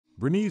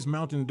Bernese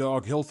Mountain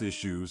Dog health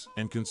issues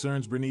and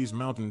concerns. Bernese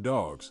Mountain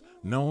Dogs,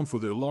 known for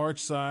their large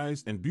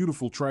size and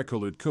beautiful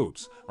tricolored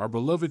coats, are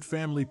beloved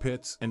family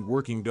pets and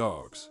working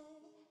dogs.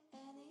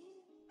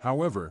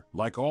 However,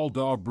 like all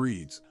dog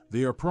breeds,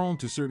 they are prone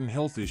to certain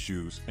health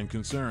issues and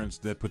concerns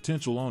that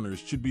potential owners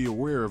should be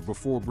aware of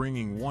before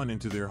bringing one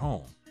into their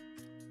home.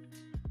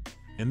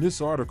 In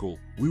this article,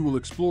 we will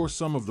explore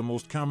some of the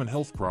most common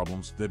health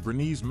problems that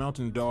Bernese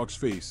Mountain Dogs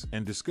face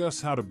and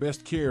discuss how to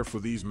best care for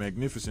these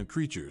magnificent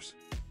creatures.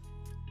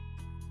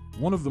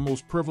 One of the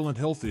most prevalent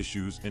health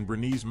issues in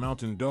Bernese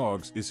Mountain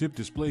Dogs is hip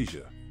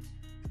dysplasia.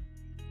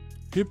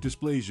 Hip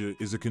dysplasia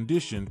is a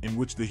condition in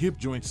which the hip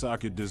joint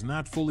socket does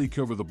not fully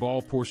cover the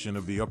ball portion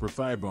of the upper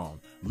thigh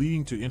bone,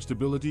 leading to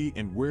instability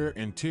and wear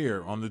and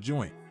tear on the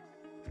joint.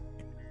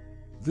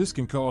 This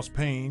can cause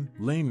pain,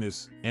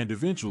 lameness, and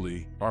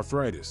eventually,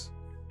 arthritis.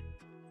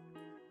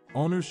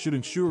 Owners should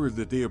ensure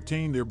that they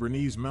obtain their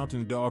Bernese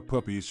Mountain Dog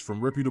puppies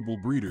from reputable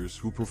breeders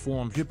who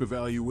perform hip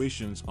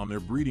evaluations on their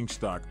breeding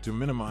stock to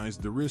minimize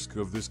the risk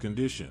of this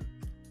condition.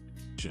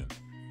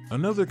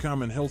 Another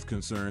common health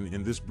concern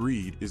in this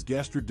breed is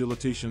gastric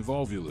dilatation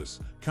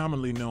volvulus,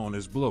 commonly known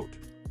as bloat.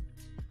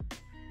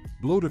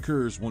 Bloat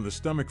occurs when the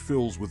stomach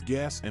fills with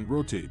gas and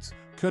rotates,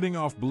 cutting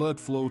off blood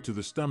flow to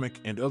the stomach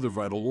and other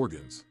vital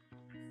organs.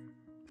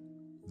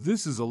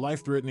 This is a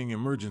life-threatening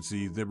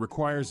emergency that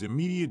requires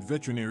immediate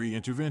veterinary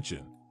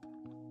intervention.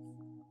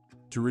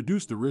 To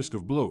reduce the risk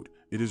of bloat,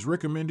 it is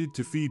recommended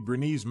to feed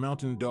Bernese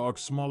Mountain Dogs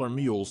smaller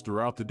meals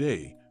throughout the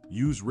day,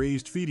 use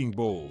raised feeding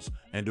bowls,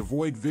 and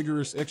avoid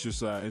vigorous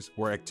exercise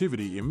or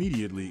activity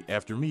immediately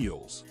after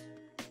meals.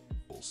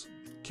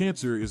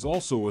 Cancer is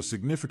also a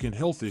significant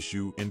health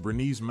issue in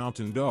Bernese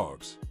Mountain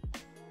Dogs.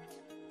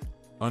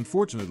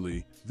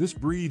 Unfortunately, this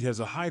breed has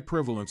a high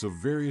prevalence of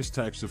various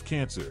types of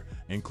cancer,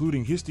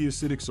 including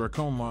histiocytic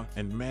sarcoma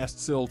and mast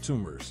cell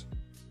tumors.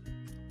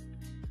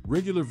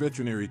 Regular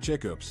veterinary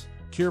checkups,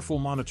 careful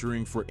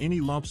monitoring for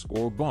any lumps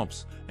or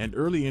bumps, and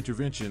early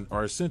intervention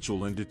are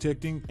essential in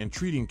detecting and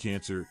treating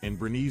cancer in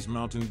Bernese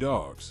Mountain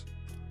Dogs.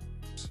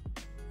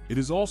 It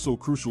is also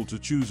crucial to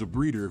choose a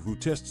breeder who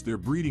tests their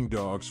breeding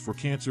dogs for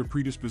cancer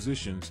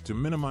predispositions to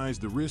minimize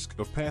the risk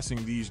of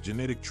passing these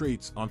genetic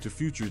traits onto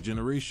future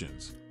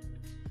generations.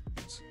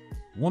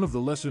 One of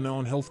the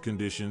lesser-known health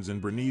conditions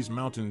in Bernese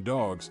Mountain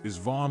Dogs is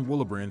von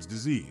Willebrand's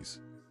disease.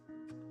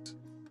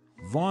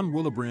 Von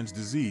Willebrand's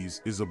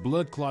disease is a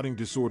blood clotting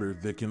disorder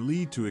that can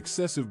lead to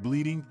excessive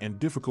bleeding and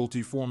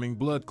difficulty forming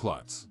blood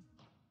clots.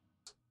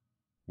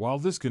 While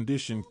this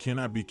condition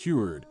cannot be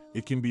cured,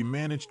 it can be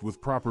managed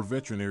with proper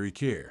veterinary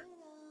care.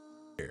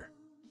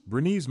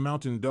 Bernese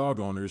Mountain Dog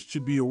owners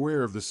should be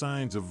aware of the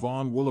signs of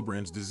von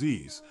Willebrand's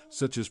disease,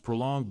 such as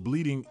prolonged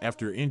bleeding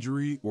after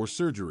injury or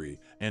surgery,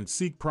 and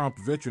seek prompt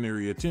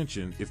veterinary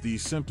attention if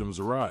these symptoms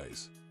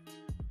arise.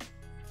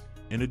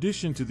 In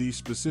addition to these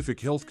specific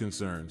health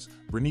concerns,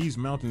 Bernese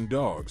Mountain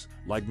Dogs,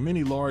 like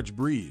many large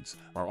breeds,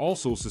 are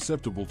also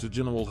susceptible to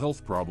general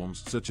health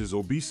problems such as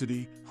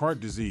obesity, heart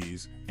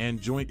disease,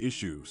 and joint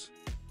issues.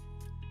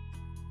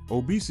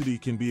 Obesity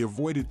can be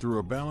avoided through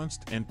a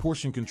balanced and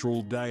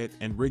portion-controlled diet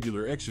and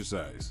regular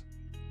exercise.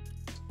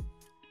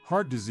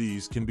 Heart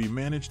disease can be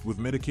managed with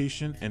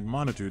medication and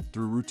monitored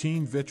through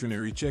routine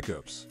veterinary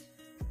checkups.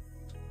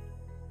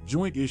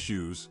 Joint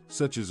issues,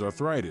 such as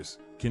arthritis,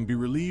 can be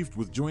relieved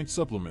with joint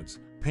supplements,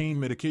 pain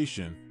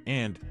medication,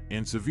 and,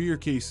 in severe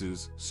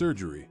cases,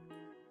 surgery.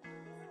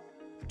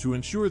 To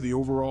ensure the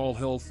overall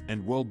health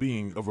and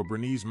well-being of a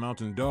Bernese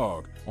Mountain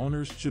Dog,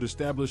 owners should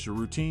establish a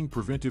routine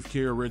preventive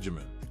care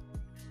regimen.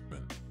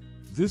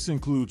 This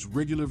includes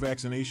regular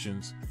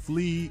vaccinations,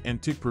 flea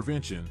and tick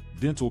prevention,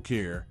 dental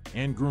care,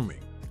 and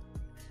grooming.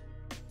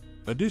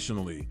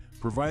 Additionally,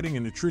 providing a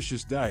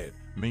nutritious diet,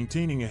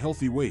 maintaining a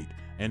healthy weight,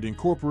 and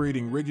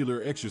incorporating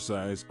regular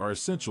exercise are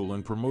essential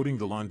in promoting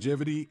the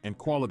longevity and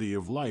quality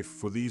of life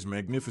for these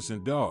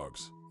magnificent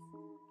dogs.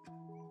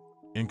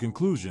 In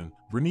conclusion,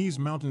 Bernese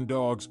Mountain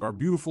Dogs are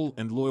beautiful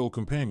and loyal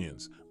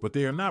companions, but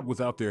they are not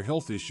without their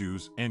health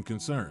issues and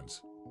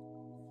concerns.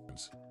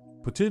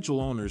 Potential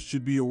owners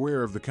should be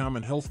aware of the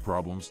common health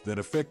problems that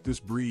affect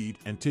this breed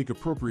and take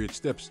appropriate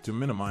steps to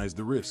minimize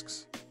the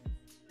risks.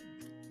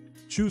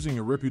 Choosing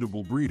a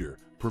reputable breeder,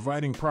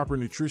 providing proper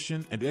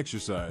nutrition and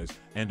exercise,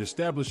 and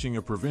establishing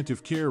a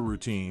preventive care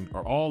routine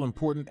are all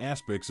important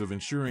aspects of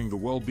ensuring the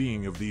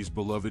well-being of these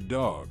beloved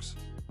dogs.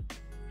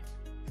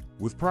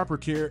 With proper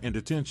care and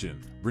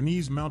attention,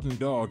 Bernese Mountain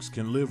Dogs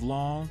can live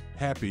long,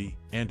 happy,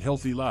 and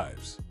healthy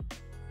lives.